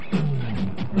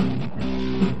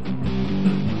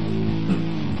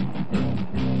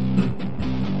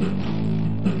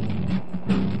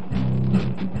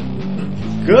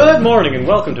Good morning and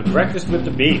welcome to Breakfast with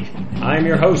the Beak. I am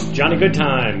your host, Johnny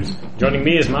Goodtimes. Joining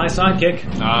me is my sidekick.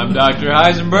 I'm Dr.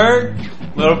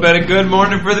 Heisenberg. A little bit of good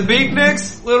morning for the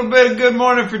Beakniks, a little bit of good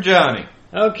morning for Johnny.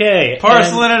 Okay.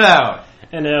 Parceling it out.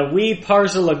 And we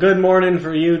parcel a good morning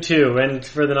for you too, and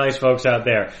for the nice folks out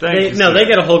there. Thank you, No, sir. they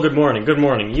get a whole good morning. Good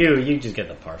morning. You just get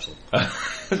the parcel.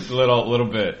 little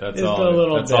bit. That's Just all. a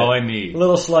little that's bit. all I need. A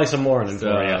little slice of morning Just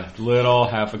for you. a little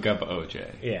half a cup of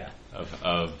OJ. Yeah.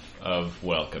 Of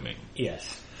welcoming.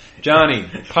 Yes. Johnny,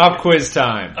 pop quiz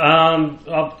time.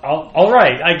 All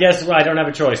right. I guess I don't have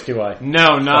a choice, do I?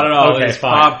 No, not at all. Okay, It's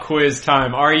fine. pop quiz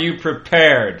time. Are you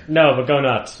prepared? No, but go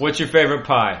nuts. What's your favorite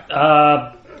pie?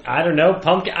 I don't know,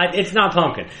 pumpkin. It's not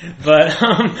pumpkin, but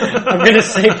I'm going to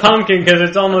say pumpkin because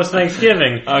it's almost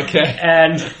Thanksgiving. Okay.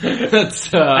 And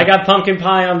That's, I got pumpkin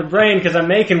pie on the brain because I'm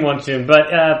making one soon.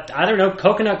 But I don't know,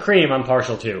 coconut cream I'm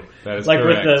partial to. That is like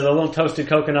correct. with the little toasted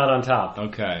coconut on top.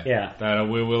 Okay. Yeah.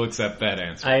 We will accept that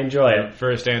answer. I enjoy The it.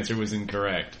 first answer was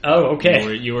incorrect. Oh,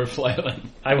 okay. You were flailing.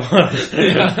 I was.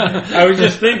 I was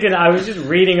just thinking, I was just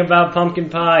reading about pumpkin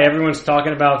pie. Everyone's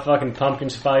talking about fucking pumpkin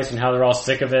spice and how they're all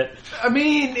sick of it. I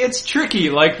mean, it's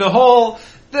tricky. Like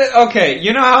okay,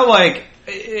 you know how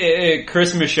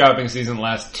Christmas shopping season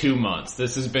lasts 2 months.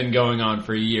 This has been going on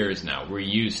for years now. We're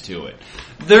used to it.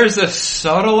 There's a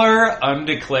subtler,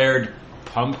 undeclared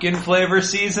pumpkin flavor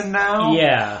season now.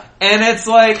 Yeah. And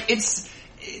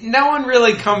no one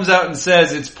really comes out and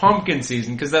says it's pumpkin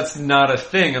season because that's not a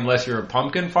thing unless you're a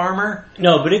pumpkin farmer.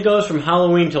 No, but it goes from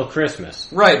Halloween till Christmas.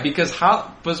 Right, because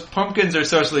pumpkins are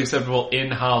socially acceptable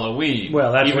in Halloween.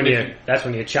 Well, that's even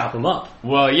when you chop them up.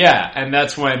 Well, yeah, and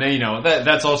that's when,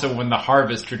 that's also when the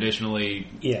harvest traditionally,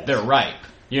 Yes. they're ripe.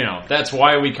 That's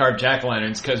why we carve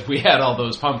jack-o'-lanterns, because we had all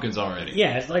those pumpkins already.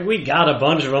 Yeah, it's like we got a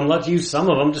bunch of them. Let's use some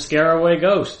of them to scare away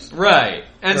ghosts. Right.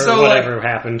 And or so, whatever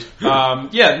happened.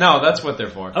 that's what they're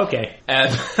for. Okay.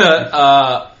 And,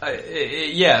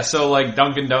 so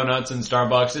Dunkin' Donuts and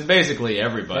Starbucks and basically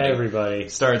everybody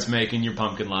starts making your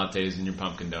pumpkin lattes and your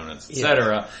pumpkin donuts,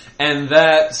 etc. And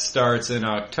that starts in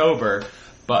October,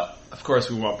 but of course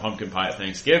we want pumpkin pie at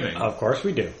Thanksgiving. Of course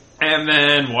we do. And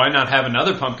then why not have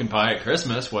another pumpkin pie at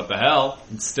Christmas? What the hell?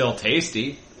 It's still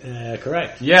tasty.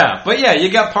 Correct. Yeah, but yeah, you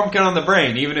got pumpkin on the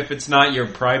brain, even if it's not your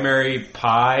primary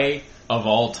pie of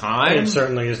all time. It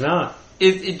certainly is not.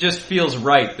 It just feels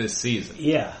right this season.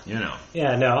 Yeah.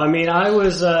 Yeah, no, I mean, I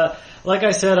was, like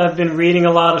I said, I've been reading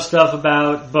a lot of stuff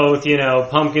about both,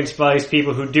 pumpkin spice,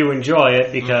 people who do enjoy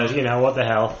it, because, what the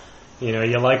hell. You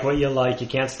like what you like, you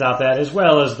can't stop that, as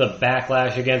well as the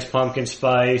backlash against pumpkin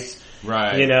spice.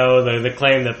 Right. The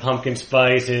claim that pumpkin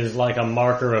spice is like a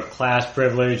marker of class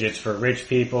privilege, it's for rich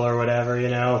people or whatever,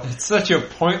 It's such a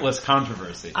pointless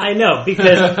controversy. I know,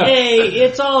 because, hey,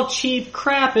 it's all cheap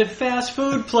crap at fast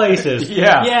food places.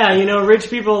 Yeah. Yeah,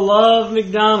 rich people love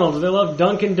McDonald's, they love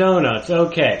Dunkin' Donuts,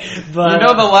 okay. But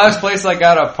the last place I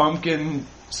got a pumpkin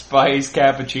spice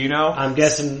cappuccino? I'm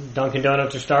guessing Dunkin'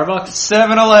 Donuts or Starbucks?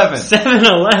 7-Eleven.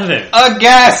 7-Eleven. A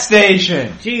gas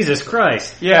station. Jesus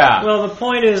Christ. Yeah. Well, the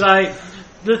point is,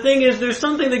 the thing is, there's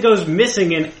something that goes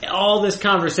missing in all this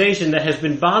conversation that has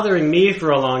been bothering me for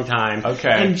a long time. Okay.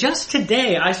 And just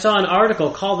today, I saw an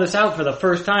article call this out for the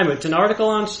first time. It's an article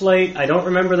on Slate. I don't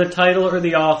remember the title or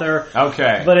the author.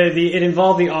 Okay. But it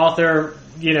involved the author,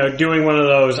 doing one of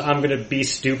those I'm going to be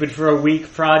stupid for a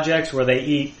week projects where they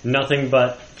eat nothing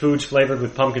but foods flavored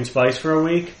with pumpkin spice for a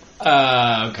week.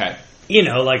 Okay.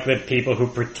 Like the people who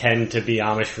pretend to be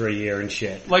Amish for a year and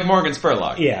shit. Like Morgan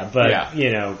Spurlock. Yeah, but,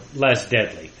 less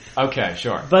deadly. Okay,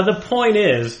 sure. But the point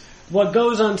is, what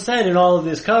goes unsaid in all of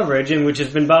this coverage, and which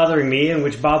has been bothering me, and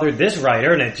which bothered this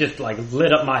writer, and it just,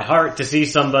 lit up my heart to see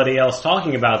somebody else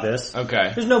talking about this.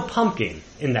 Okay. There's no pumpkin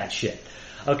in that shit.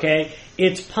 Okay?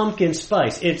 It's pumpkin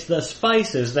spice. It's the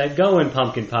spices that go in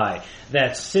pumpkin pie.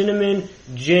 That's cinnamon,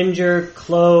 ginger,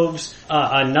 cloves,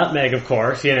 a nutmeg, of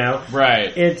course,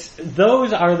 Right.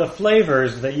 Those are the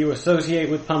flavors that you associate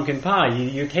with pumpkin pie.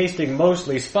 You're tasting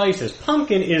mostly spices.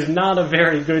 Pumpkin is not a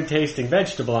very good tasting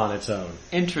vegetable on its own.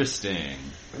 Interesting.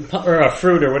 Or a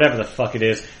fruit or whatever the fuck it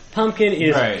is. Pumpkin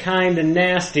is Right. kind of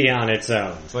nasty on its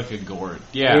own. It's like a gourd.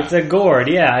 Yeah. It's a gourd,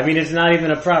 yeah. I mean, it's not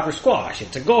even a proper squash.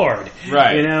 It's a gourd.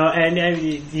 Right. And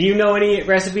do you know any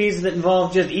recipes that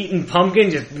involve just eating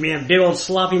pumpkin? Just big old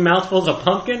sloppy mouthfuls of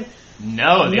pumpkin?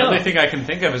 No, the No. only thing I can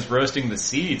think of is roasting the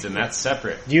seeds, and that's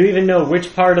separate. Do you even know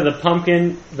which part of the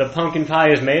pumpkin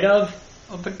pie is made of?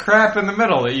 Well, the crap in the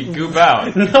middle that you goop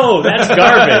out. No, that's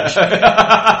garbage.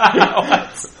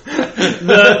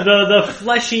 The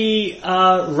fleshy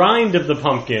rind of the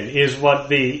pumpkin is what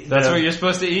That's what you're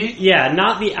supposed to eat? Yeah,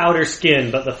 not the outer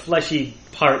skin, but the fleshy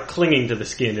part clinging to the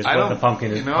skin is what the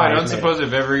pumpkin is. I don't suppose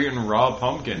I've ever eaten raw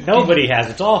pumpkin. Nobody has.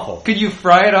 It's awful. Could you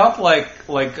fry it up like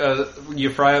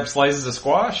you fry up slices of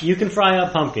squash? You can fry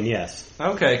up pumpkin, yes.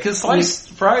 Okay, because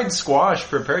fried squash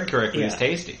prepared correctly is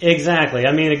tasty. Exactly.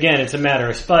 I mean, again, it's a matter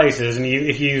of spices, and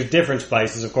if you use different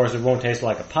spices, of course, it won't taste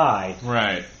like a pie.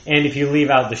 Right. And if you leave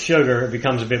out the sugar, it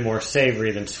becomes a bit more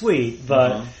savory than sweet.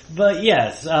 But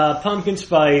yes, pumpkin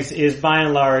spice is by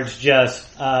and large just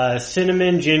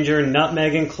cinnamon, ginger,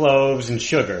 nutmeg, and cloves, and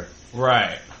sugar.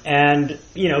 Right. And,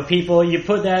 people, you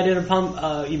put that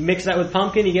in you mix that with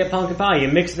pumpkin, you get pumpkin pie. You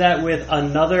mix that with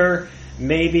another,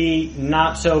 maybe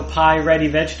not so pie-ready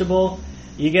vegetable,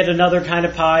 you get another kind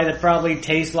of pie that probably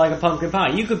tastes like a pumpkin pie.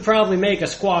 You could probably make a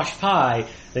squash pie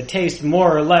that tastes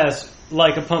more or less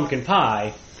like a pumpkin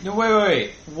pie. No,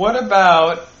 wait. What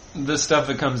about the stuff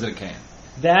that comes in a can?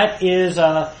 That is,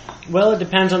 it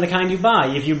depends on the kind you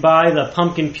buy. If you buy the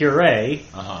pumpkin puree,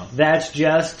 that's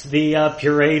just the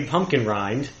pureed pumpkin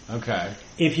rind. Okay.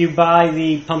 If you buy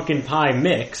the pumpkin pie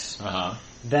mix,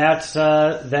 that's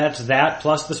that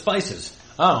plus the spices.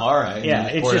 Oh, all right.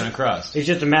 Yeah, pour it in a crust. It's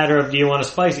just a matter of do you want to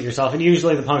spice it yourself, and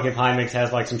usually the pumpkin pie mix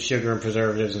has like some sugar and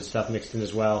preservatives and stuff mixed in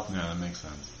as well. Yeah, that makes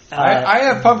sense. I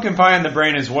have pumpkin pie in the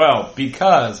brain as well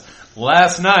because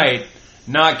last night,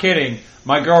 not kidding,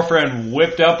 my girlfriend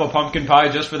whipped up a pumpkin pie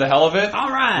just for the hell of it. All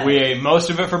right. We ate most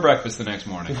of it for breakfast the next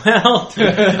morning. Well,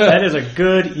 that is a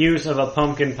good use of a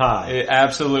pumpkin pie.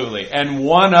 Absolutely. And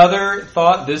one other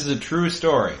thought, this is a true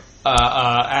story.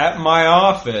 At my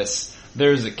office,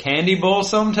 there's a candy bowl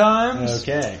sometimes.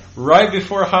 Okay. Right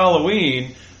before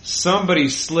Halloween, somebody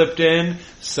slipped in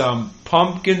some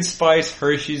pumpkin spice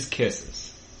Hershey's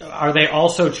Kisses. Are they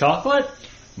also chocolate?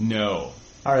 No.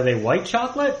 Are they white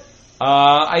chocolate?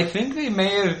 I think they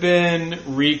may have been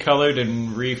recolored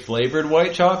and reflavored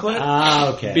white chocolate.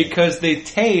 Ah, okay. Because they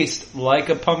taste like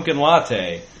a pumpkin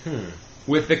latte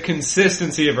with the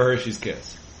consistency of a Hershey's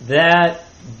Kiss. That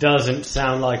doesn't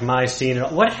sound like my scene at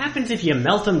all. What happens if you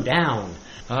melt them down?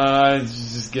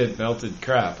 Just get melted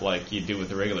crap like you do with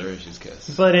the regular Hershey's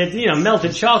Kiss. But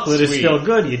melted chocolate is Sweet. still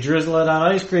good. You drizzle it on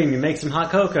ice cream, you make some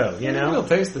hot cocoa, It'll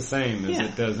taste the same as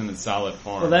it does in its solid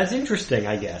form. Well, that's interesting,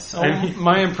 I guess.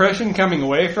 My impression coming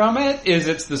away from it is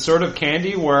it's the sort of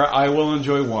candy where I will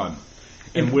enjoy one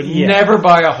and would never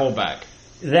buy a whole bag.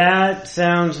 That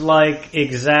sounds like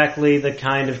exactly the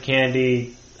kind of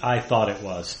candy I thought it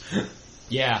was.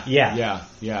 Yeah.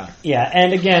 Yeah,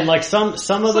 and again, like some of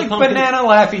the pumpkin, banana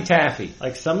Laffy Taffy.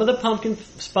 like some of the pumpkin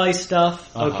spice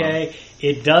stuff, okay,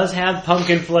 it does have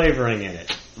pumpkin flavoring in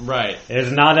it. Right.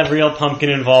 There's not a real pumpkin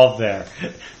involved there.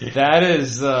 That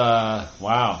is,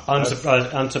 wow.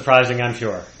 Unsurprising, I'm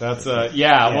sure. That's,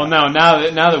 well, no, now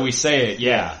that we say it,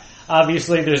 yeah.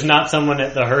 Obviously, there's not someone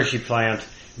at the Hershey plant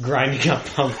grinding up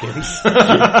pumpkins.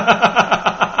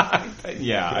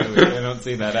 Yeah, I don't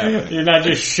see that happening. You're not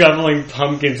just shoveling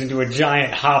pumpkins into a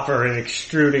giant hopper and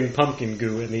extruding pumpkin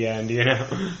goo in the end,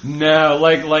 No,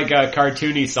 like a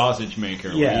cartoony sausage maker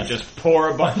where you just pour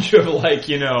a bunch of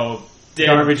dead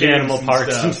garbage animal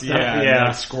parts and stuff. And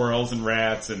like squirrels and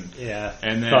rats and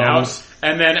thumbs.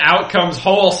 then out comes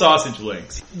whole sausage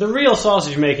links. The real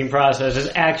sausage making process is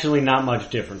actually not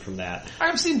much different from that.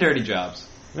 I've seen Dirty Jobs.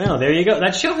 Well, there you go.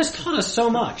 That show has taught us so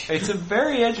much. It's a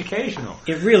very educational.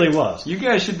 It really was. You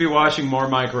guys should be watching more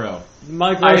Mike Rowe.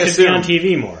 Mike Rowe should be on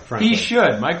TV more, frankly. He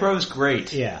should. Mike Rowe's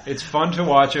great. Yeah. It's fun to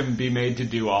watch him be made to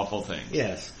do awful things.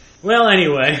 Yes. Well,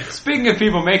 anyway. Speaking of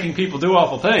people making people do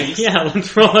awful things. Yeah,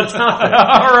 let's roll a topic.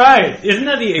 All right. Isn't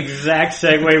that the exact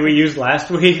segue we used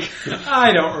last week?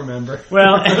 I don't remember.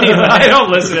 Well, anyway. I don't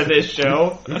listen to this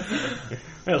show.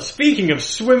 Well, speaking of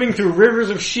swimming through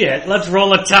rivers of shit, let's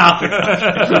roll a topic.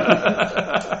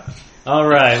 All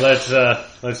right,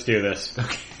 let's do this.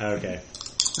 Okay.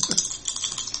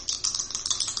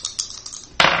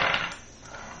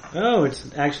 Oh, it's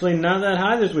actually not that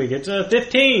high this week. It's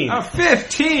 15. Oh,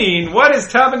 15? What is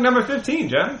topic number 15,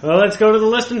 John? Well, let's go to the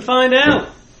list and find out.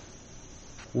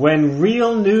 When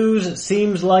real news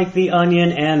seems like the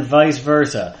Onion and vice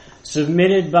versa.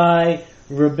 Submitted by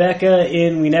Rebecca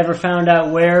in we never found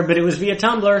out where, but it was via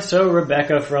Tumblr, so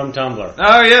Rebecca from Tumblr.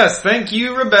 Oh yes, thank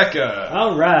you, Rebecca.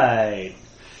 Alright.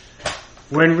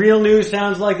 When real news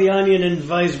sounds like the Onion and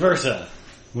vice versa.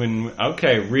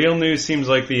 Real news seems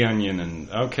like the Onion and,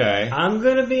 okay. I'm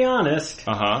gonna be honest.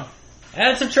 Uh-huh.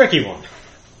 That's a tricky one.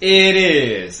 It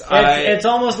is. It's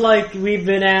almost like we've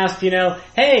been asked,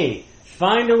 hey,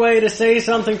 find a way to say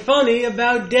something funny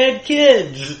about dead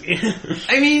kids.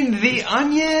 I mean, The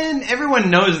Onion, everyone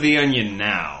knows The Onion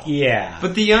now. Yeah.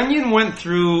 But The Onion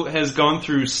has gone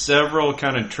through several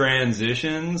kind of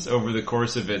transitions over the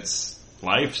course of its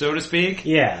life, so to speak.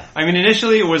 Yeah. I mean,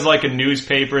 initially it was like a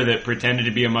newspaper that pretended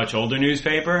to be a much older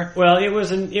newspaper. Well, it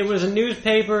was a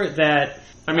newspaper that.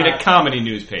 I mean, a comedy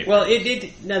newspaper. Well,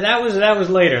 that was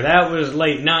later. That was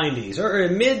late '90s or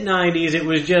mid '90s. It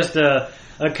was just a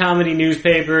comedy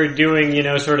newspaper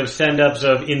doing, sort of send-ups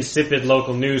of insipid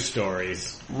local news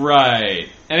stories. Right.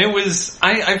 And it was,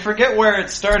 I forget where it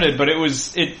started, but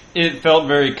it felt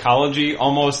very collegey,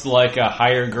 almost like a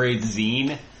higher grade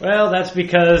zine. Well, that's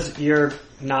because you're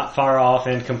not far off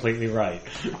and completely right.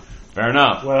 Fair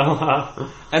enough.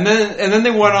 Well, and then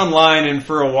they went online, and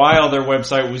for a while their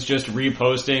website was just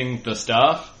reposting the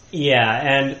stuff. Yeah,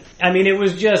 and I mean, it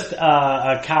was just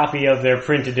a copy of their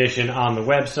print edition on the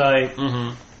website.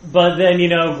 Mm-hmm. But then,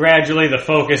 gradually the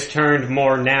focus turned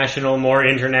more national, more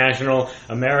international.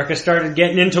 America started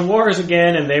getting into wars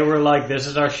again, and they were like, this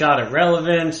is our shot at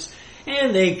relevance.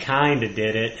 And they kind of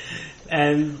did it.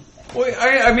 And well,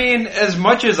 I mean, as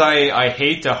much as I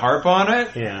hate to harp on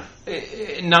it, yeah,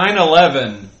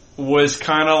 9/11 was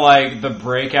kind of like the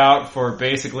breakout for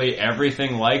basically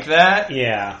everything like that.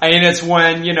 Yeah. I mean, it's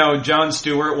when, Jon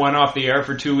Stewart went off the air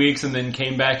for 2 weeks and then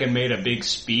came back and made a big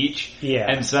speech. Yeah.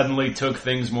 And suddenly took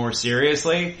things more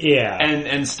seriously. Yeah.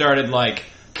 And started, like,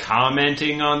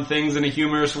 commenting on things in a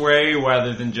humorous way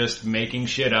rather than just making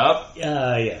shit up.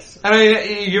 Yes. I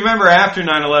mean, you remember after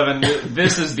 9/11,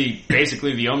 this is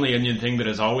basically the only Onion thing that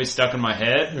has always stuck in my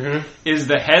head, is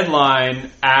the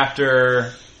headline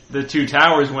after the two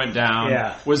towers went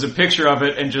down was a picture of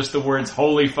it and just the words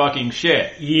 "holy fucking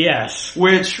shit." Yes.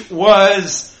 Which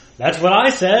was... That's what I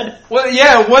said. Well,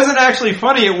 yeah, it wasn't actually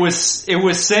funny. It was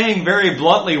saying very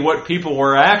bluntly what people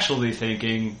were actually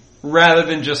thinking rather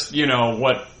than just,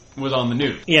 what was on the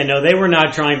news. Yeah, no, they were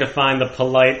not trying to find the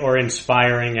polite or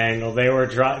inspiring angle. They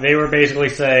were basically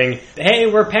saying, hey,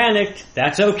 we're panicked.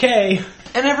 That's okay.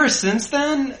 And ever since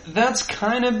then, that's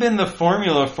kind of been the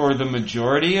formula for the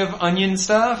majority of Onion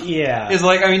stuff. Yeah. Is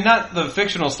like, I mean, not the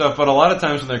fictional stuff, but a lot of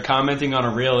times when they're commenting on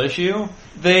a real issue,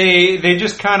 they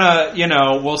just kind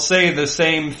of, will say the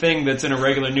same thing that's in a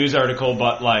regular news article,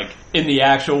 but like, in the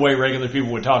actual way regular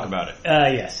people would talk about it.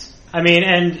 Yes. I mean,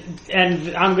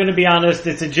 and I'm gonna be honest,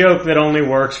 it's a joke that only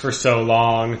works for so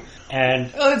long,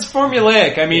 and... Well, it's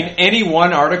formulaic. I mean, any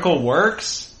one article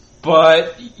works,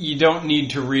 but you don't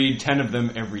need to read 10 of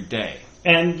them every day.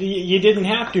 And you didn't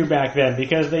have to back then,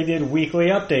 because they did weekly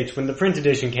updates when the print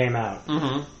edition came out.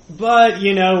 Mm-hmm. But,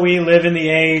 we live in the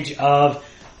age of,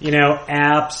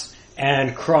 apps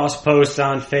and cross posts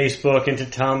on Facebook into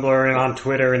Tumblr and on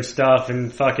Twitter and stuff,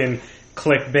 and fucking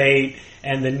clickbait,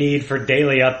 and the need for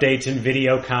daily updates and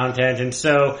video content. And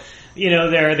so,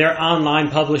 their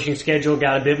online publishing schedule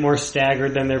got a bit more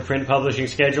staggered than their print publishing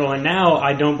schedule. And now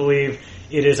I don't believe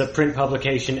it is a print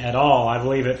publication at all. I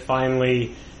believe it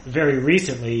finally, very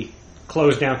recently,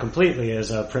 closed down completely as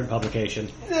a print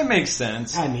publication. That makes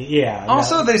sense. I mean, yeah.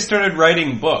 Also, they started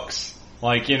writing books.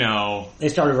 Like, They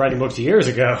started writing books years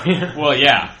ago. Well,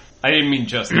 yeah. I didn't mean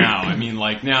just now. I mean,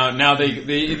 like, now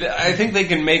they I think they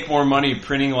can make more money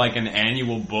printing, like, an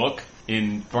annual book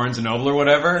in Barnes & Noble or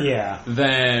whatever. Yeah.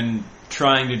 Than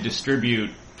trying to distribute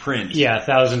print. Yeah,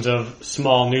 thousands of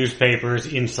small newspapers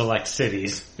in select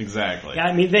cities. Exactly.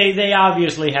 I mean, they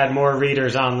obviously had more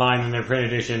readers online than their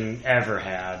print edition ever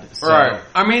had. So. Right.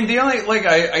 I mean, the only, like,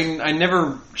 I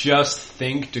never just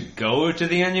think to go to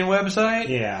the Onion website.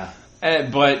 Yeah.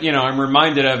 But, I'm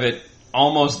reminded of it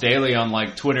almost daily on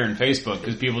like Twitter and Facebook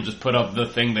because people just put up the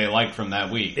thing they liked from that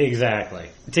week. Exactly.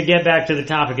 To get back to the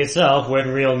topic itself, when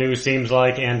real news seems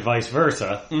like, and vice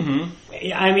versa. Mm-hmm.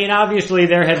 I mean, obviously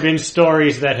there have been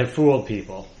stories that have fooled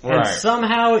people. Right. And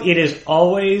somehow it is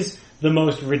always the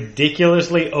most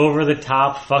ridiculously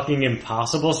over-the-top fucking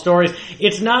impossible stories.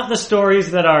 It's not the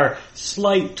stories that are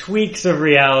slight tweaks of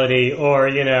reality or,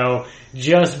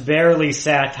 just barely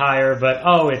satire, but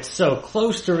it's so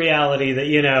close to reality that,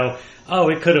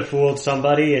 it could have fooled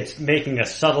somebody. It's making a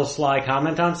subtle, sly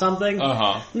comment on something.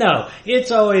 Uh-huh. No, it's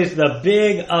always the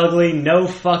big, ugly, no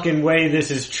fucking way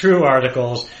this is true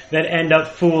articles that end up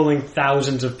fooling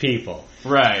thousands of people.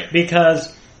 Right.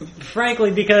 Because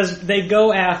they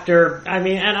go after,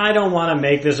 and I don't want to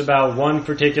make this about one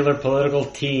particular political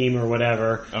team or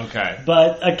whatever. Okay.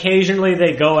 But occasionally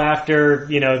they go after,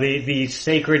 the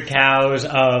sacred cows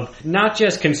of not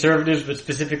just conservatives, but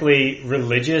specifically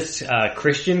religious,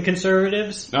 Christian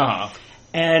conservatives. Uh-huh.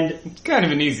 And it's kind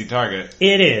of an easy target.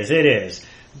 It is.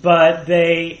 But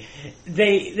it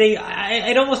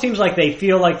almost seems like they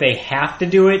feel like they have to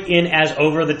do it in as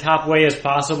over-the-top way as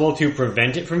possible to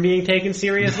prevent it from being taken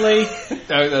seriously.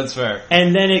 That's fair.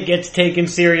 And then it gets taken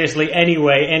seriously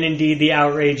anyway, and indeed the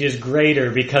outrage is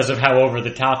greater because of how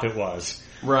over-the-top it was.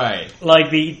 Right. Like,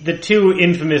 the two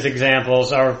infamous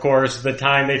examples are, of course, the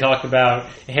time they talked about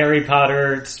Harry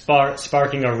Potter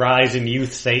sparking a rise in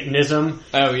youth Satanism.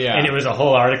 Oh, yeah. And it was a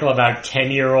whole article about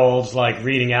 10-year-olds, like,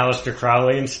 reading Aleister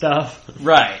Crowley and stuff.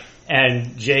 Right.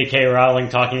 And J.K. Rowling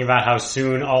talking about how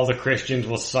soon all the Christians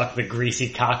will suck the greasy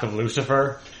cock of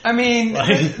Lucifer. I mean,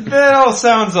 that all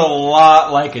sounds a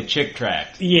lot like a chick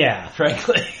tract. Yeah.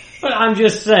 Frankly. But I'm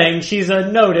just saying, she's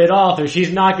a noted author.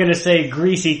 She's not going to say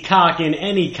greasy cock in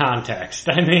any context.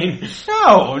 I mean...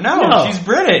 No, she's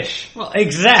British. Well,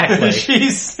 exactly.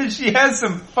 She has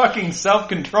some fucking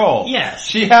self-control. Yes.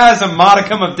 She has a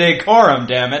modicum of decorum,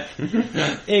 damn it.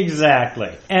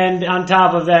 Exactly. And on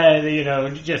top of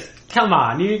that, just... Come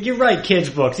on, you write kids'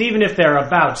 books, even if they're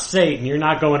about Satan, you're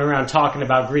not going around talking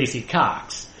about greasy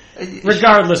cocks.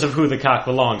 Regardless of who the cock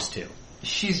belongs to.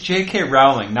 She's J.K.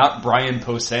 Rowling, not Brian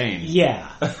Posehn. Yeah,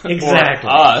 exactly.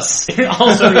 Or us.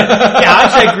 Also,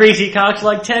 I've said greasy cocks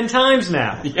like 10 times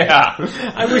now. Yeah.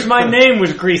 I wish my name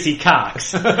was Greasy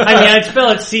Cox. I mean, I'd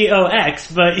spell it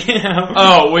C-O-X, but,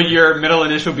 Oh, would your middle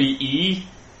initial be E?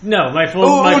 No, my full...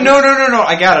 No,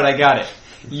 I got it.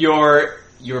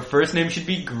 Your first name should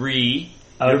be Gree.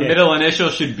 Your middle initial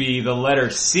should be the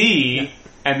letter C,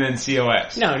 and then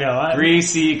C-O-X. No.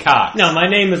 Greasy Cox. No, my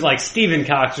name is like Stephen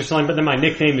Cox or something, but then my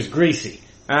nickname is Greasy.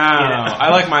 Oh, I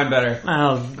like mine better.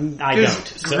 Well, I don't.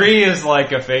 So. Gree is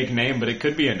like a fake name, but it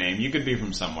could be a name. You could be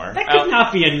from somewhere. That could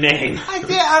not be a name. I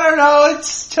don't know.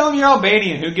 Tell them you're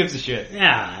Albanian. Who gives a shit?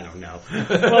 Yeah, I don't know.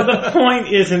 Well, the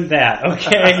point isn't that,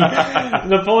 okay?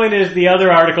 The point is the other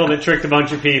article that tricked a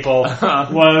bunch of people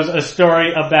was a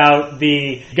story about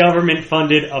the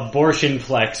government-funded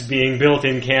abortionplex being built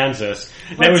in Kansas.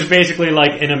 That was basically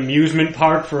like an amusement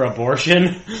park for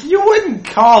abortion. You wouldn't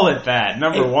call it that,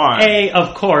 number one. A,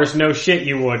 of course, no shit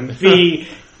you wouldn't. B,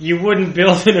 you wouldn't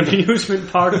build an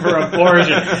amusement park for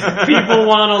abortion. People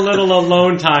want a little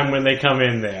alone time when they come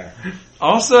in there.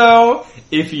 Also,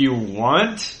 if you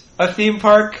want a theme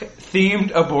park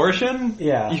themed abortion,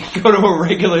 you can go to a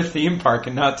regular theme park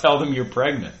and not tell them you're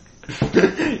pregnant.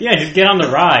 Yeah, just get on the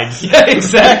rides. Yeah,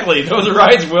 exactly. Those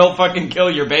rides will fucking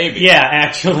kill your baby. Yeah,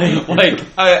 actually.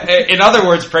 In other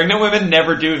words, pregnant women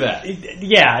never do that.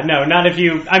 Yeah, no, not if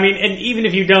you, and even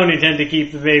if you don't intend to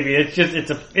keep the baby,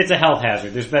 it's a health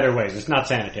hazard. There's better ways. It's not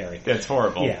sanitary. That's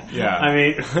horrible. Yeah.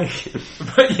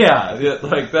 But yeah,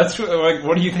 that's,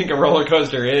 what do you think a roller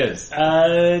coaster is?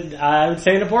 I would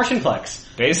say an abortionplex.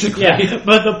 Basically. Yeah,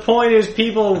 but the point is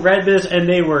people read this and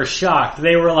they were shocked.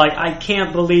 They were like, I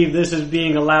can't believe this is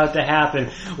being allowed to happen.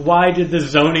 Why did the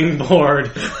zoning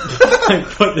board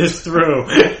put this through?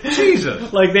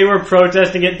 Jesus. They were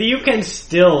protesting it. You can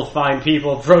still find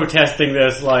people protesting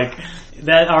this.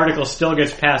 That article still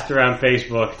gets passed around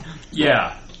Facebook.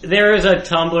 Yeah. There is a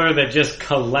Tumblr that just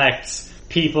collects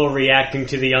people reacting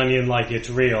to The Onion like it's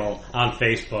real on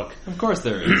Facebook. Of course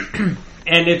there is.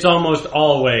 And it's almost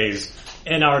always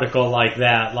an article like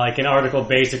that, like an article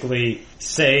basically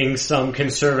saying some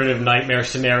conservative nightmare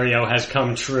scenario has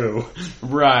come true.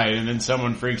 Right, and then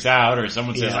someone freaks out or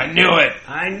someone says, I knew it!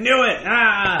 I knew it!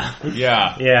 Ah!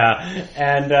 Yeah. Yeah.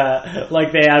 And,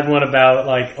 they had one about,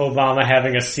 Obama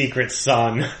having a secret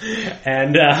son.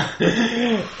 And,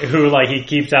 who, he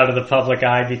keeps out of the public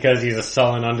eye because he's a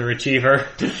sullen underachiever.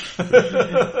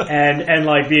 and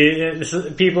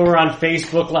the people were on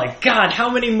Facebook God,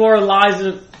 how many more lies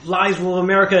will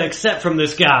America accept from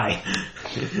this guy?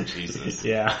 Jesus.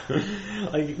 Yeah.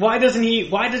 Why doesn't he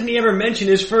ever mention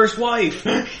his first wife?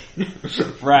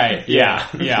 Right. Yeah.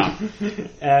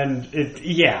 And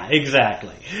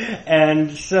exactly.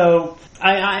 And so,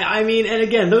 and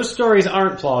again, those stories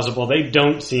aren't plausible. They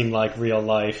don't seem like real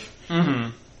life.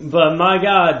 Mm-hmm. But my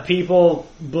God, people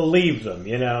believe them,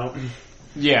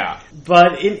 Yeah.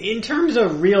 But in terms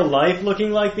of real life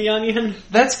looking like The Onion...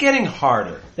 That's getting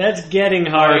harder. That's getting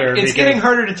harder. It's getting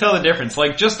harder to tell the difference.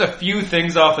 Just a few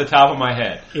things off the top of my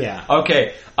head. Yeah.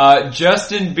 Okay.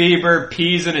 Justin Bieber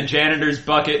pees in a janitor's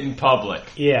bucket in public.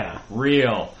 Yeah.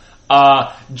 Real.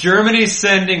 Germany's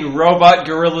sending robot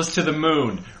gorillas to the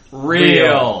moon.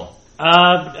 Real.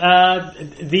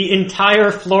 The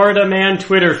entire Florida Man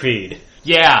Twitter feed.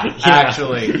 Yeah,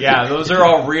 actually. Yeah, those are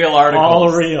all real articles.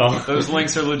 All real. Those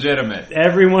links are legitimate.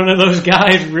 Every one of those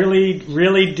guys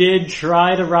really did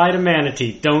try to ride a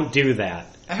manatee. Don't do that.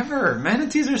 Ever.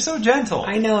 Manatees are so gentle.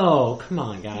 I know. Come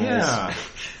on, guys. Yeah.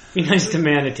 Be nice to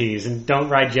manatees and don't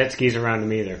ride jet skis around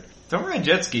them either. Don't ride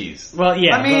jet skis. Well,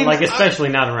 yeah, but especially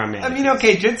not around manatees.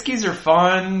 Okay, jet skis are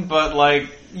fun, but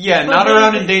not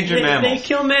around endangered mammals. They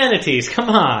kill manatees, come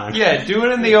on. Yeah, do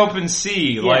it in the open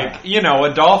sea. Yeah.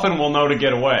 A dolphin will know to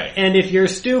get away. And if you're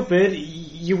stupid,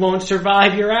 you won't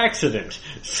survive your accident.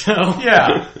 So,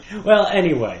 Yeah. Well,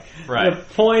 anyway, Right. The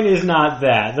point is not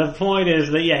that. The point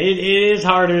is that, yeah, it is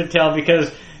harder to tell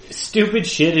because stupid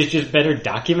shit is just better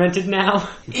documented now.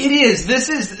 It is. This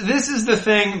is the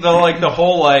thing, the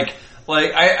whole, like,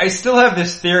 I still have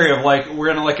this theory of, like,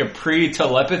 we're in, like, a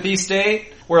pre-telepathy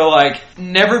state, where, like,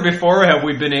 never before have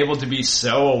we been able to be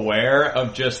so aware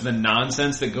of just the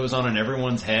nonsense that goes on in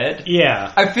everyone's head.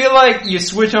 Yeah. I feel like you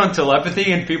switch on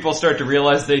telepathy and people start to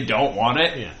realize they don't want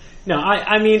it. Yeah. No,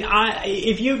 I mean,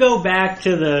 if you go back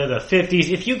to the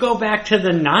 50s, if you go back to the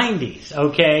 90s,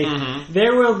 okay,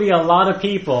 there will be a lot of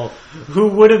people who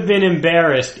would have been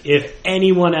embarrassed if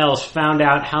anyone else found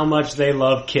out how much they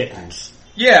love kittens.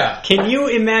 Yeah. Can you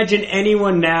imagine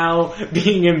anyone now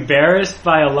being embarrassed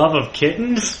by a love of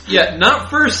kittens? Yeah, not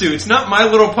fursuits, not My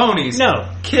Little Ponies. No.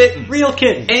 Kittens. Real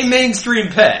kittens. A mainstream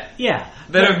pet. Yeah.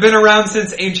 That have been around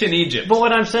since ancient Egypt. But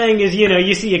what I'm saying is,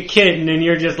 you see a kitten and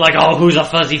you're just like, oh, who's a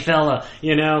fuzzy fella,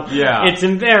 Yeah. It's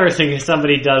embarrassing if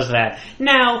somebody does that.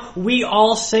 Now, we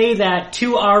all say that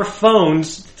to our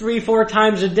phones 3-4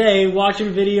 times a day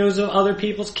watching videos of other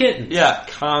people's kittens. Yeah,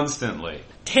 constantly.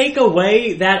 Take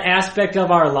away that aspect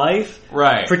of our life.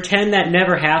 Right. Pretend that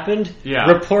never happened.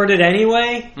 Yeah. Report it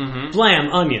anyway.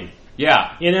 Blam, onion.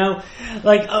 Yeah.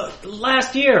 Like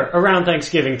last year around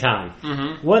Thanksgiving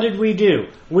time, what did we do?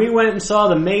 We went and saw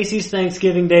the Macy's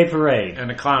Thanksgiving Day Parade.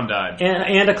 And a clown died.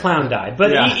 And a clown died.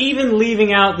 But Yeah. even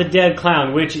leaving out the dead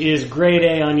clown, which is grade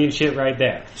A onion shit right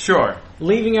there. Sure.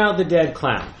 Leaving out the dead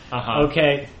clown.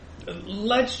 Okay?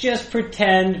 Let's just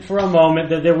pretend for a moment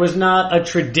that there was not a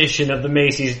tradition of the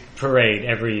Macy's Parade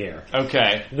every year.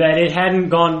 Okay. That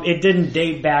it didn't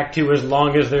date back to as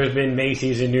long as there's been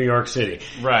Macy's in New York City.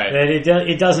 Right. That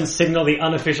it doesn't signal the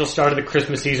unofficial start of the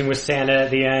Christmas season with Santa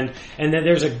at the end, and that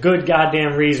there's a good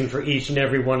goddamn reason for each and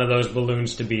every one of those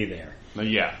balloons to be there.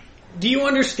 Yeah. Do you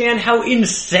understand how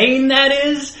insane that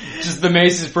is? Just the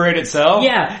Macy's Parade itself?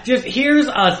 Yeah, just here's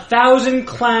 1,000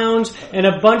 clowns and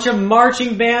a bunch of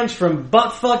marching bands from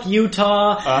buttfuck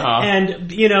Utah and,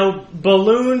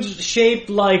 balloons shaped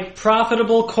like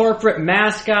profitable corporate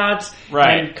mascots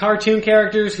and cartoon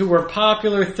characters who were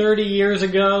popular 30 years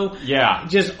ago. Yeah.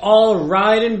 Just all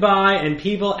riding by and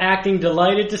people acting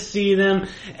delighted to see them,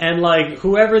 and like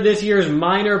whoever this year's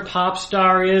minor pop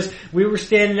star is, we were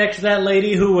standing next to that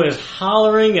lady who was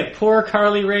hollering at poor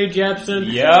Carly Rae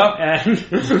Jepsen. Yep. And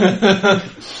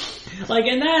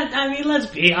let's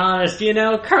be honest,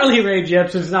 Carly Rae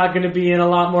Jepsen's not going to be in a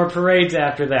lot more parades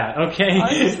after that, okay?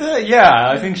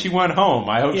 I think she went home.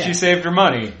 I hope she saved her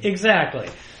money. Exactly.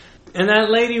 And that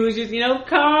lady was just,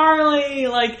 Carly,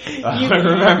 I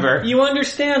remember. You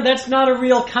understand, that's not a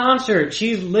real concert.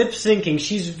 She's lip syncing.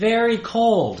 She's very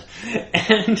cold.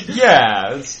 And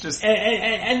yeah, it's just...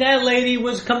 And that lady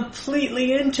was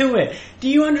completely into it. Do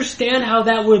you understand how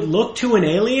that would look to an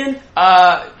alien?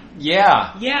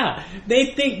 Yeah. Yeah.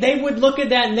 They would look at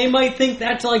that and they might think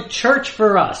that's like church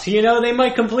for us. They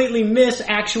might completely miss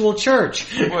actual church.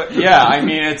 Well, yeah, I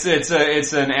mean, it's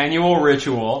an annual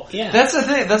ritual. Yeah. That's the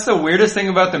thing. That's the weirdest thing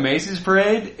about the Macy's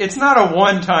Parade. It's not a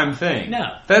one-time thing.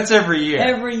 No. That's every year.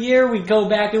 Every year we go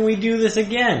back and we do this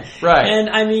again. Right. And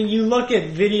I mean, you look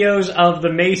at videos of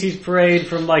the Macy's Parade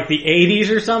from like the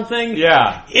 80s or something.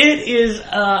 Yeah. It is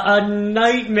a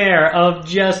nightmare of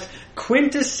just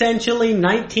quintessentially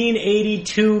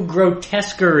 1982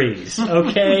 grotesqueries,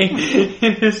 okay?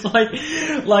 It's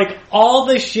like all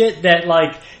the shit that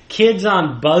like kids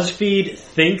on BuzzFeed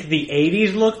think the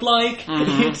 80s looked like,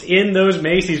 it's in those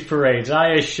Macy's parades,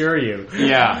 I assure you.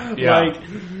 Yeah.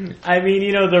 I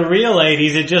mean, the real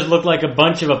 80s, it just looked like a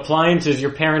bunch of appliances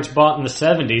your parents bought in the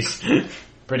 70s.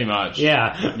 Pretty much.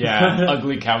 Yeah. Yeah,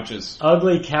 ugly couches.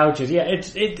 Ugly couches. Yeah,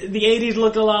 the 80s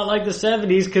looked a lot like the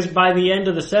 70s because by the end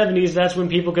of the 70s, that's when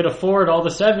people could afford all the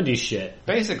 70s shit.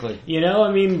 Basically.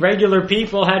 Regular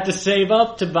people had to save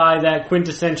up to buy that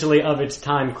quintessentially of its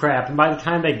time crap. And by the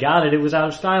time they got it, it was out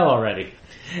of style already.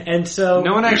 And so...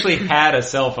 No one actually had a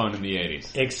cell phone in the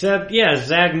 80s. Except,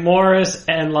 Zach Morris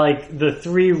and, the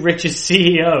 3 richest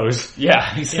CEOs.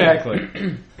 Yeah, exactly.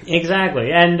 Yeah.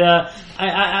 Exactly. And,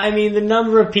 I mean, the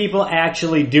number of people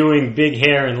actually doing big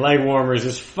hair and leg warmers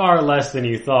is far less than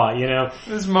you thought,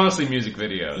 It's mostly music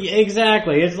videos. Yeah,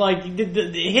 exactly. It's like the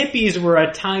hippies were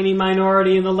a tiny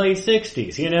minority in the late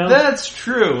 60s, That's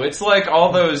true. It's like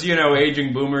all those,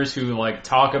 aging boomers who,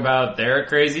 talk about their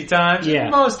crazy times. Yeah.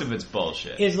 Most of it's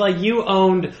bullshit. It's like you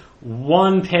owned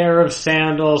one pair of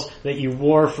sandals that you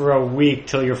wore for a week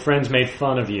till your friends made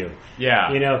fun of you.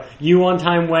 Yeah. You know, you one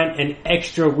time went an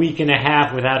extra week and a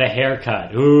half without a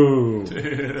haircut. Ooh,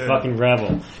 fucking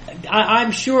rebel.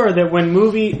 I'm sure that when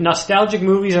nostalgic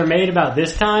movies are made about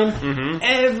this time,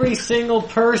 every single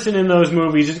person in those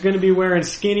movies is going to be wearing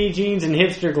skinny jeans and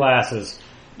hipster glasses.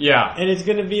 Yeah. And it's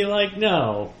going to be like,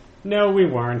 no, we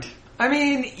weren't. I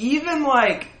mean, even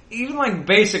like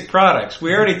basic products.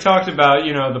 We already talked about,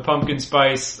 the pumpkin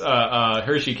spice,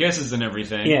 Hershey Kisses and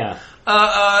everything. Yeah.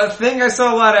 Thing I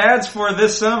saw a lot of ads for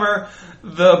this summer,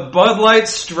 the Bud Light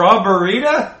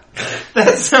Strawberryta.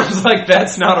 That sounds like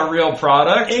that's not a real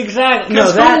product. Exactly.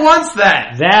 Because who wants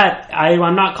that?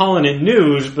 I'm not calling it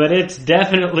news, but it's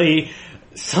definitely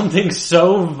something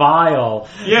so vile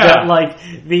that like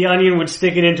the Onion would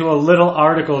stick it into a little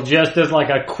article just as like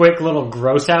a quick little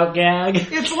gross out gag.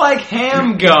 It's like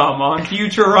ham gum on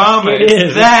Futurama.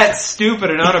 It's that stupid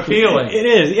and unappealing. It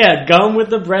is, yeah, gum with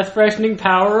the breath freshening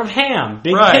power of ham.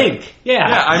 Big pink. Yeah,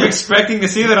 I'm expecting to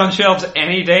see that on shelves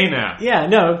any day now. Yeah,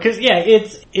 no, because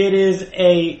it is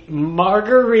a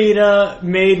margarita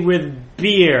made with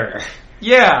beer.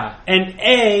 Yeah. And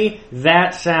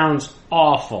that sounds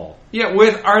awful. Yeah,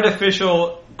 with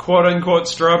artificial quote-unquote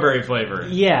strawberry flavor.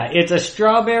 Yeah, it's a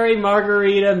strawberry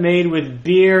margarita made with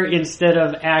beer instead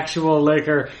of actual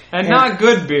liquor. And not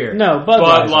good beer. No,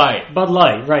 Bud Light. Bud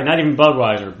Light, right, not even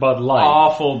Budweiser, Bud Light.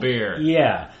 Awful beer.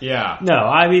 Yeah. Yeah. No,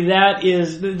 I mean,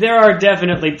 there are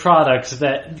definitely products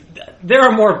there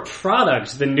are more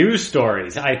products than news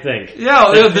stories, I think.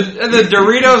 Yeah, the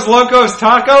Doritos Locos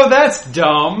Taco, that's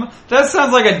dumb. That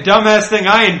sounds like a dumbass thing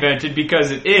I invented because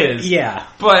it is. Yeah.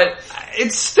 But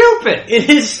it's stupid.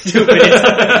 It is stupid.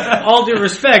 All due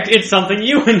respect, it's something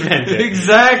you invented.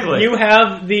 Exactly. You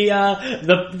have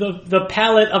the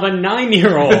palate of a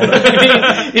 9-year-old. I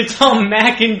mean, it's all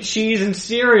mac and cheese and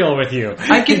cereal with you.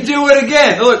 I can do it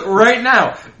again. Look, right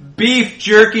now. Beef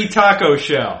jerky taco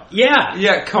shell. Yeah.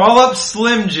 Yeah, call up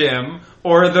Slim Jim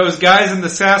or those guys in the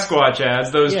Sasquatch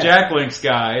ads, those Jack Links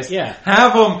guys. Yeah.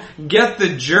 Have them get the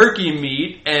jerky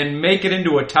meat and make it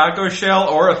into a taco shell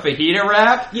or a fajita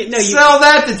wrap. Sell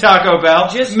that to Taco Bell.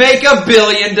 Just make $1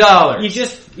 billion.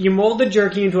 You mold the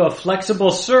jerky into a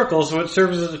flexible circle so it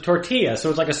serves as a tortilla, so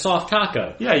it's like a soft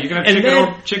taco. Yeah, you can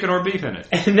have chicken or beef in it.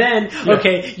 And then,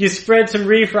 you spread some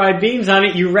refried beans on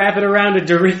it, you wrap it around a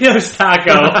Doritos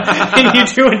taco, and you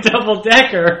do a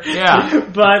double-decker. Yeah.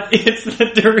 But it's the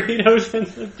Doritos and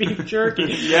the beef jerky.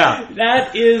 Yeah.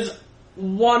 That is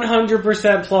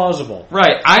 100% plausible.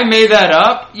 Right. I made that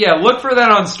up. Yeah, look for that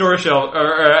on store shelf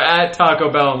or at Taco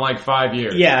Bell in like 5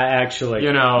 years. Yeah, actually.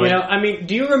 I mean,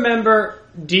 do you remember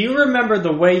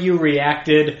the way you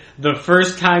reacted the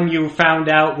first time you found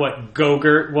out what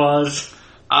Go-Gurt was?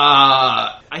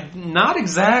 Not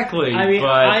exactly. I mean, but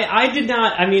I did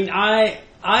not. I mean,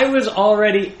 I was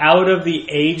already out of the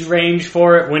age range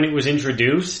for it when it was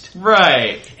introduced.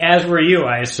 Right. As were you,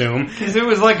 I assume. Because it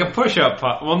was like a push-up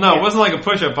pop. Well, no, it wasn't like a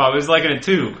push-up pop. It was like in a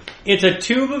tube. It's a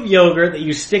tube of yogurt that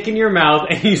you stick in your mouth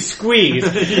and you squeeze.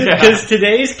 Because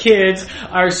today's kids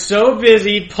are so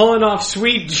busy pulling off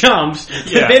sweet jumps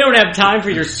that they don't have time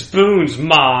for your spoons,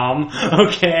 Mom.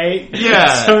 Okay?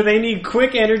 Yeah. So they need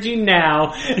quick energy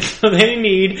now. So they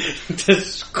need to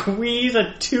squeeze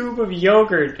a tube of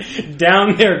yogurt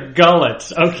down their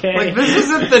gullets, okay? Like, this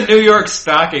isn't the New York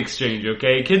Stock Exchange,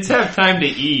 okay? Kids have time to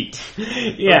eat.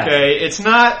 Yeah. Okay? It's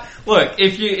not... Look,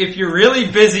 if you're really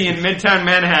busy in Midtown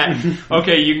Manhattan,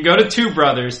 okay, you can go to Two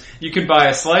Brothers, you can buy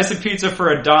a slice of pizza for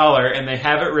 $1 and they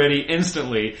have it ready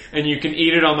instantly, and you can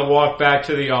eat it on the walk back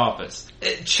to the office.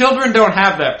 Children don't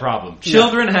have that problem.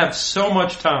 Children have so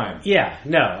much time. Yeah,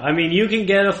 no. I mean, you can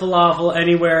get a falafel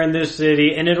anywhere in this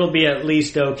city and it'll be at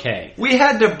least okay. We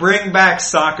had to bring back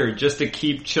soccer just to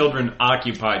keep children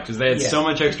occupied because they had so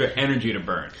much extra energy to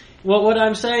burn. Well, what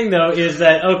I'm saying, though, is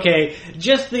that, okay,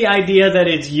 just the idea that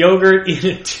it's yogurt in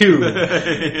a tube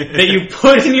that you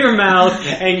put in your mouth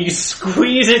and you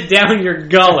squeeze it down your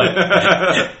gullet.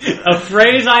 A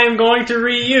phrase I am going to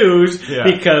reuse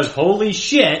because, holy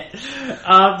shit,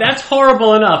 that's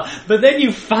horrible enough. But then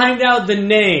you find out the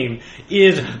name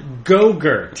is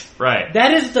Go-Gurt. Right.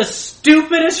 That is the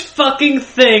stupidest fucking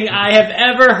thing I have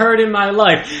ever heard in my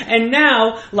life. And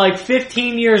now, like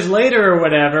 15 years later or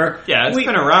whatever... Yeah, it's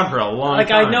been around for a long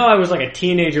time. I know I was like a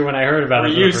teenager when I heard about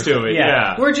it. We're used to it,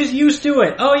 yeah. We're just used to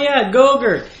it. Oh yeah,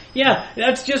 Go-Gurt. Yeah,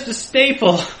 that's just a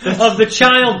staple of the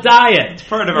child diet. It's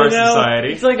part of our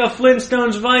society. It's like a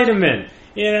Flintstones vitamin.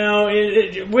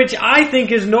 Which I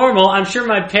think is normal. I'm sure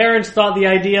my parents thought the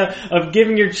idea of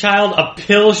giving your child a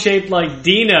pill shaped like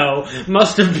Dino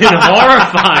must have been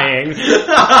horrifying.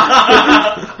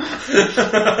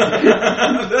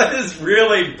 That is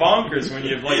really bonkers when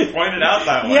you point it out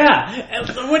that way.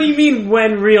 Yeah. What do you mean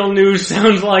when real news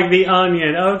sounds like The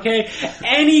Onion, okay?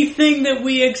 Anything that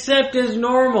we accept as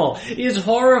normal is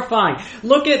horrifying.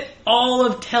 Look at all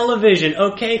of television,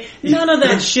 okay? None of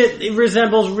that shit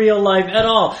resembles real life at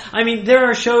all. I mean, there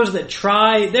are shows that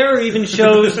try, there are even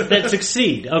shows that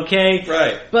succeed, okay?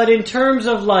 Right. But in terms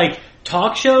of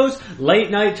talk shows, late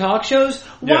night talk shows,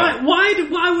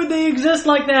 why would they exist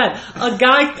like that? A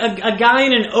guy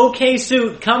in an okay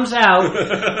suit comes out,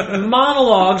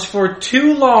 monologues for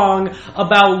too long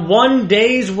about one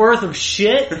day's worth of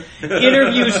shit,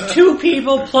 interviews two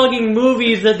people plugging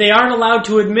movies that they aren't allowed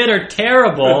to admit are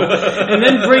terrible, and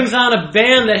then brings on a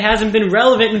band that hasn't been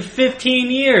relevant in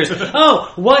 15 years.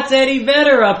 Oh, what's Eddie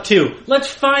Vedder up to? Let's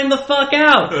find the fuck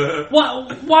out.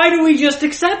 Why do we just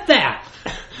accept that?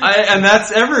 And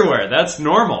that's everywhere. That's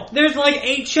normal. There's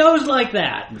 8 shows like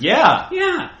that. Yeah.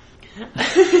 Yeah.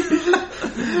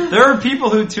 There are people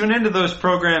who tune into those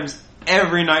programs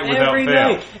every night without fail.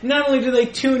 Night. Not only do they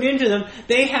tune into them,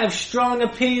 they have strong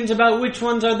opinions about which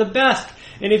ones are the best.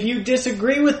 And if you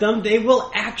disagree with them, they will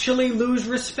actually lose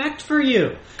respect for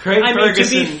you. Ferguson, to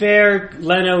be fair,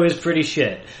 Leno is pretty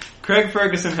shit. Craig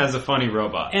Ferguson has a funny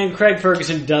robot. And Craig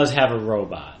Ferguson does have a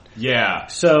robot. Yeah.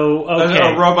 So, okay.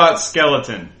 A robot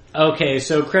skeleton. Okay,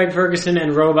 so Craig Ferguson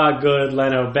and robot good,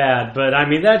 Leno bad. But,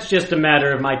 that's just a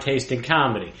matter of my taste in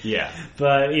comedy. Yeah.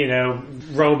 But,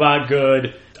 robot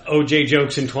good, OJ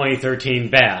jokes in 2013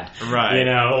 bad. Right.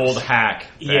 Old hack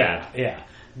bad. Yeah.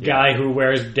 Guy who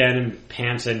wears denim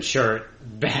pants and shirt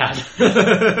bad.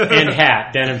 And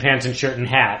hat. Denim pants and shirt and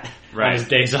hat. Right. On his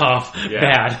days off.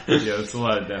 Bad. Yeah, that's a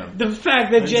lot of denim. The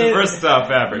fact that it's a versatile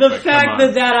fabric. The fact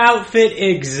that outfit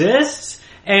exists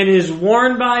and is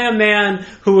worn by a man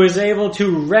who is able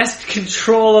to wrest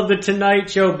control of the Tonight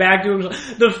Show back to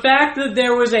himself. The fact that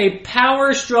there was a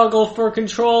power struggle for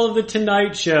control of the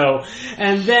Tonight Show,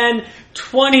 and then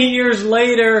 20 years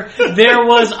later there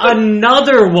was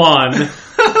another one,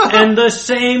 and the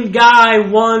same guy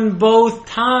won both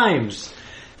times.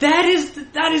 That is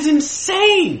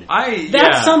insane.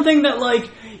 That's something that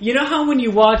how when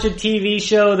you watch a TV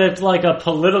show that's like a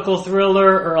political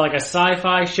thriller or like a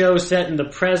sci-fi show set in the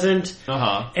present,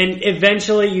 and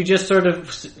eventually you just sort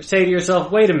of say to yourself,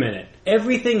 wait a minute,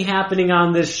 everything happening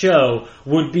on this show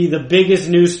would be the biggest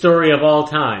news story of all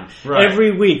time. Right.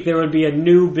 Every week there would be a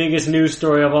new biggest news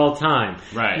story of all time.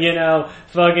 Right.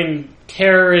 Fucking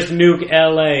terrorist nuke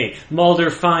LA,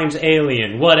 Mulder finds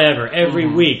alien, whatever. Every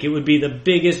week it would be the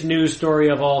biggest news story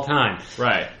of all time.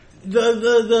 Right.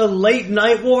 The late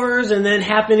night wars and then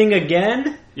happening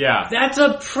again? Yeah. That's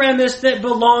a premise that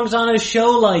belongs on a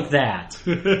show like that.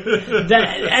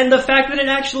 And the fact that it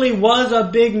actually was a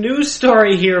big news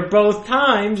story here both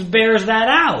times bears that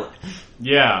out.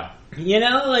 Yeah. What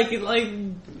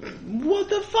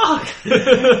the fuck?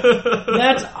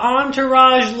 That's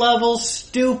Entourage level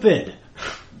stupid.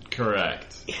 Correct.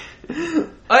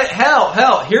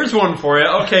 Hell, here's one for you.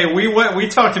 Okay, we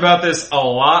talked about this a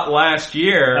lot last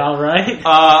year. All right.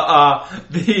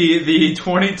 The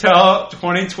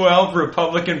 2012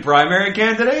 Republican primary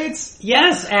candidates?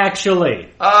 Yes, actually.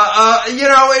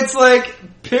 It's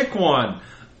pick one.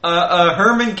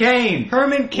 Herman Cain.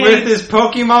 With his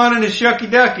Pokemon and his Shucky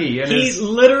Ducky. He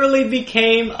literally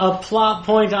became a plot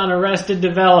point on Arrested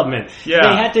Development. Yeah.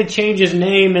 They had to change his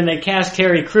name and they cast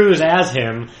Terry Crews as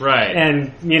him. Right.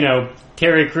 And,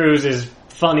 Terry Crews is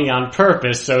funny on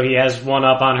purpose, so he has one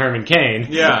up on Herman Cain.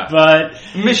 Yeah. But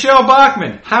Michelle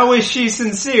Bachmann, how is she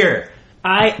sincere?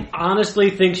 I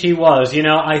honestly think she was.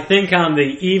 I think on the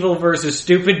evil versus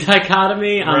stupid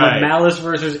dichotomy, on the malice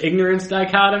versus ignorance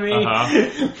dichotomy,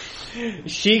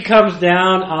 she comes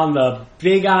down on the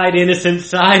big-eyed innocent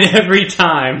side every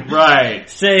time. Right.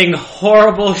 Saying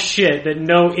horrible shit that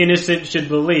no innocent should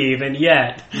believe, and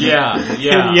yet... Yeah.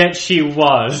 And yet she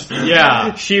was.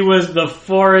 Yeah. She was the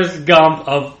Forrest Gump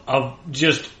of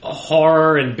just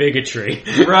horror and bigotry.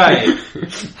 Right.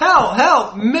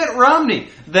 Hell, Mitt Romney.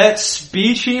 That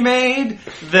speech he made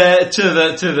to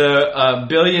the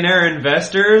billionaire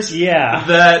investors. Yeah.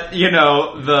 That,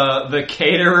 the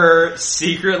caterer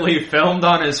secretly filmed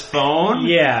on his phone.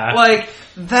 Yeah.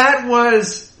 That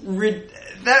was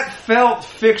that felt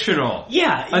fictional.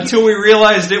 Yeah. Until we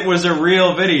realized it was a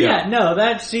real video. Yeah, no,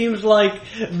 that seems like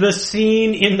the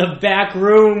scene in the back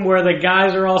room where the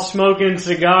guys are all smoking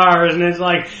cigars and it's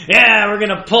like, yeah, we're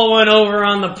gonna pull one over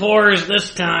on the Porsche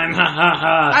this time, ha ha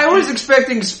ha. I was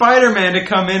expecting Spider-Man to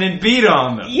come in and beat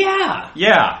on them. Yeah.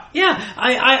 Yeah. Yeah,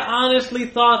 I honestly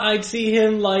thought I'd see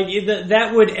him like,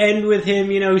 that would end with him,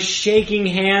 shaking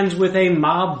hands with a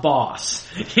mob boss.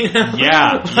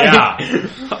 Yeah, yeah.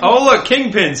 Oh look,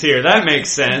 Kingpin's here, that makes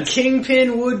sense.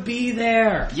 Kingpin would be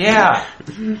there. Yeah.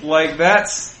 Like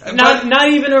that's...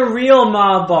 Not even a real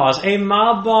mob boss. A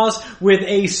mob boss with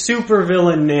a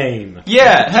supervillain name.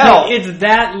 Yeah, hell. It's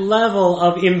that level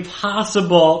of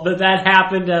impossible that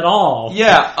happened at all.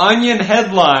 Yeah, Onion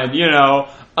headline,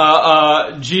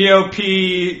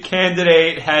 GOP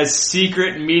candidate has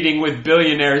secret meeting with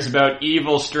billionaires about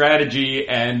evil strategy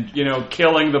and,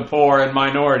 killing the poor and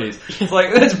minorities. It's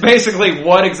like, that's basically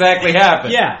what exactly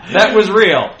happened. Yeah. That was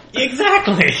real.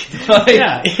 Exactly.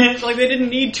 Yeah. It's like they didn't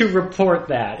need to report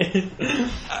that.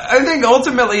 I think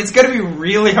ultimately it's going to be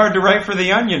really hard to write for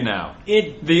The Onion now.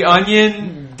 The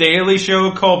Onion, Daily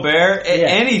Show, Colbert,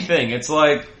 anything. It's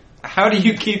like, how do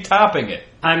you keep topping it?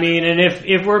 I mean, and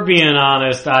if we're being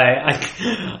honest,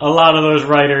 a lot of those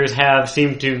writers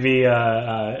seem to be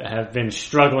have been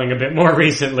struggling a bit more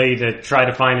recently to try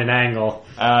to find an angle.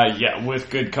 Yeah, with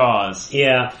good cause.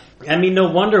 Yeah. I mean, no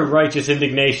wonder Righteous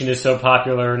Indignation is so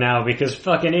popular now, because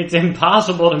fucking it's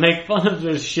impossible to make fun of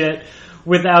this shit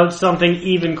without something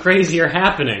even crazier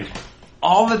happening.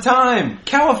 All the time.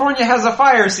 California has a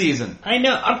fire season. I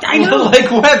know.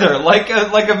 Like weather,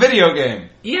 like a video game.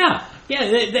 Yeah.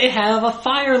 Yeah, they have a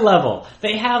fire level.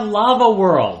 They have Lava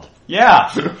World. Yeah.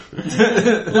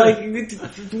 Like,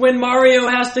 when Mario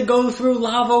has to go through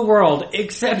Lava World,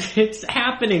 except it's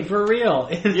happening for real.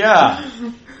 Yeah.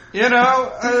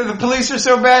 The police are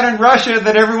so bad in Russia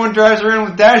that everyone drives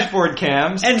around with dashboard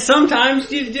cams. And sometimes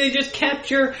they just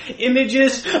capture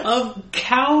images of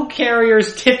cow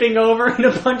carriers tipping over and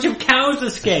a bunch of cows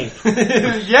escape.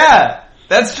 Yeah.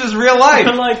 That's just real life.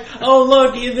 I'm like, oh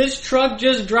look, this truck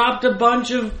just dropped a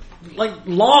bunch of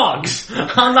logs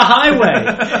on the highway,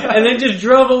 and then just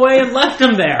drove away and left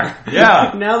them there.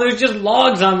 Yeah. Now there's just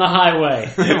logs on the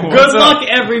highway. Good luck,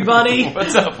 everybody.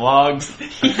 What's up, logs?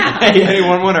 Yeah. Hey,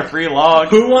 anyone want a free log?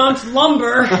 Who wants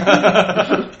lumber?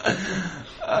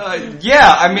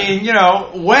 Yeah, I mean,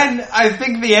 when I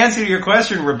think the answer to your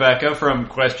question, Rebecca, from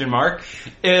question mark,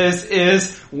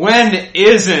 is when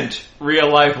isn't real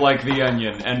life like The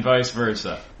Onion and vice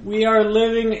versa? We are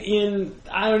living in,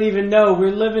 I don't even know,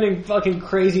 we're living in fucking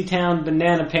crazy town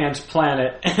banana pants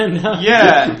planet. And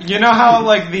yeah, you know how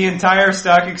the entire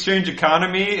stock exchange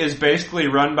economy is basically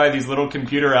run by these little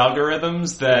computer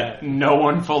algorithms that no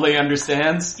one fully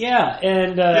understands? Yeah,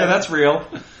 and yeah, that's real.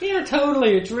 Yeah,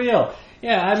 totally, it's real.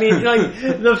 Yeah, I mean,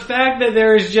 the fact that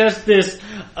there is just this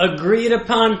agreed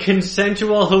upon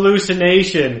consensual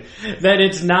hallucination that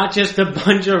it's not just a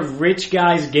bunch of rich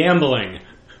guys gambling.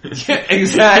 Yeah,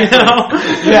 exactly.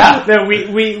 Yeah. That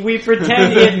we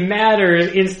pretend it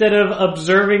matters instead of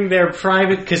observing their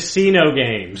private casino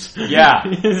games. Yeah.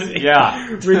 Yeah.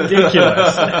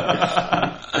 Ridiculous.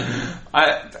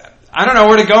 I don't know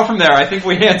where to go from there. I think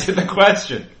we answered the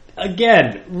question.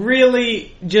 Again,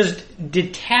 really just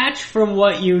detach from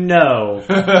what you know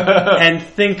and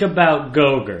think about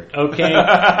Gogurt, okay?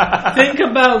 Think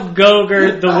about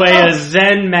Gogurt the way a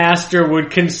Zen master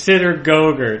would consider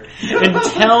Gogurt, and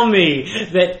tell me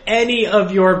that any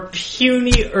of your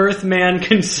puny Earthman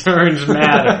concerns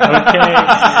matter, okay?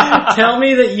 Tell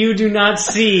me that you do not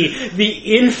see the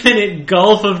infinite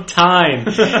gulf of time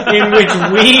in which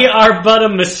we are but a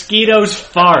mosquito's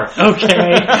fart,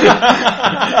 okay?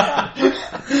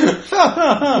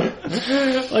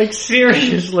 Like,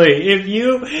 seriously, if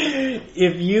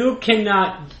you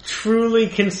cannot truly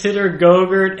consider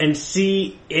Gogurt and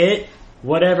see it,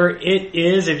 whatever it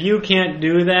is, if you can't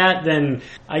do that, then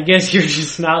I guess you're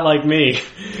just not like me.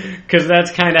 Because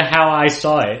that's kind of how I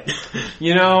saw it.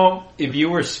 If you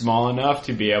were small enough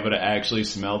to be able to actually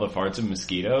smell the farts of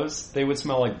mosquitoes, they would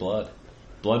smell like blood.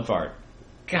 Blood fart.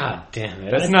 God damn it.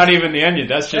 That's not even The Onion.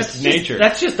 That's just nature.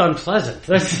 That's just unpleasant.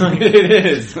 That's like, it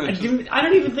is. I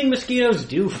don't even think mosquitoes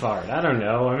do fart. I don't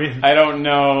know. I don't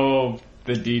know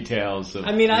the details of...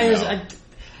 I don't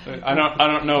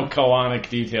know colonic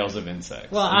details of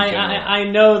insects. Well, I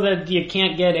know that you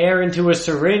can't get air into a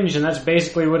syringe, and that's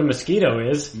basically what a mosquito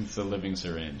is. It's a living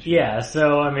syringe. Yeah,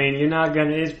 so, you're not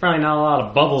gonna... It's probably not a lot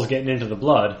of bubbles getting into the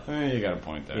blood. You got a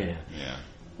point there. Yeah.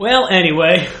 Well,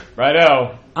 anyway...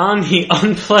 Righto. On the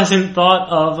unpleasant thought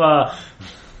of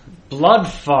blood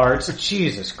farts,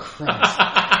 Jesus Christ.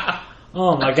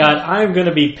 Oh my god, I'm going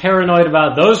to be paranoid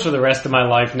about those for the rest of my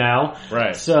life now.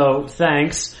 Right. So,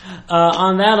 thanks.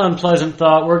 On that unpleasant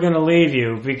thought, we're going to leave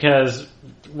you because,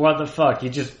 what the fuck, you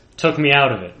just took me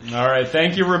out of it. All right.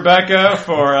 Thank you, Rebecca,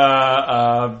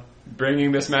 for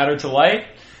bringing this matter to light.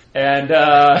 And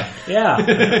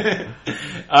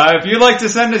if you'd like to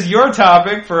send us your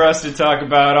topic for us to talk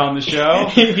about on the show,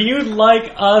 if you'd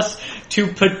like us to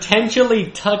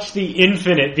potentially touch the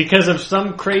infinite because of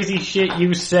some crazy shit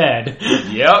you said,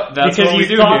 yep, that's because what we you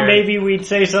do thought here. maybe we'd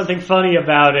say something funny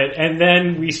about it, and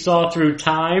then we saw through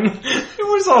time. It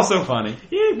was also funny.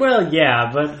 Yeah, well,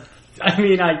 yeah, but I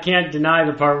mean, I can't deny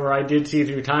the part where I did see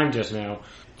through time just now.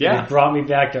 Yeah, it brought me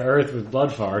back to Earth with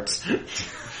blood farts.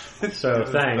 So,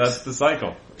 thanks. That's the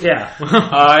cycle. Yeah.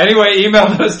 Anyway, email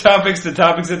those topics to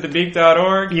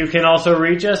topics@thebeak.org. You can also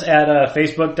reach us at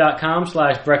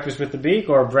facebook.com/breakfastwiththebeak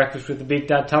or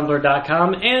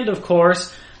breakfastwiththebeak.tumblr.com, and of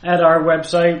course at our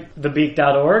website,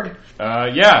 thebeak.org.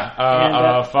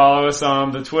 Follow us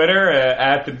on the Twitter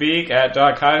at the Beak, at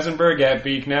Doc Heisenberg, at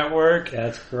Beak Network.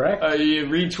 That's correct. You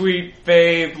retweet,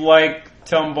 fave, like,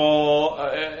 tumble,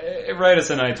 write us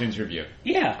an iTunes review.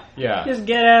 Yeah. Yeah. Just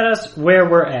get at us where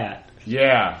we're at.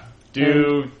 Yeah.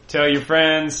 Tell your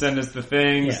friends, send us the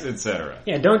things, etc.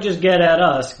 Yeah, don't just get at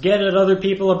us, get at other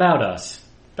people about us.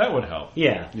 That would help.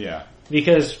 Yeah. Yeah.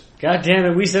 Because, God damn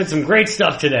it, we said some great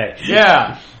stuff today.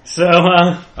 Yeah. So,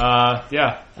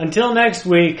 yeah. Until next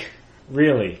week,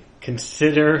 really,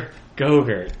 consider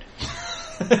Go-Gurt.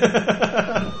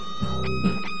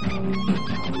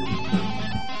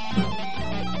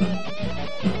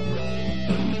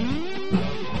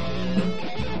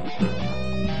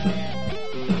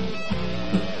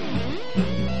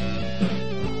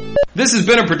 This has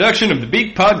been a production of the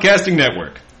Beak Podcasting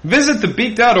Network. Visit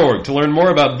thebeak.org to learn more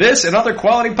about this and other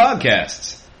quality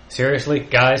podcasts. Seriously,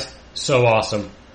 guys, so awesome.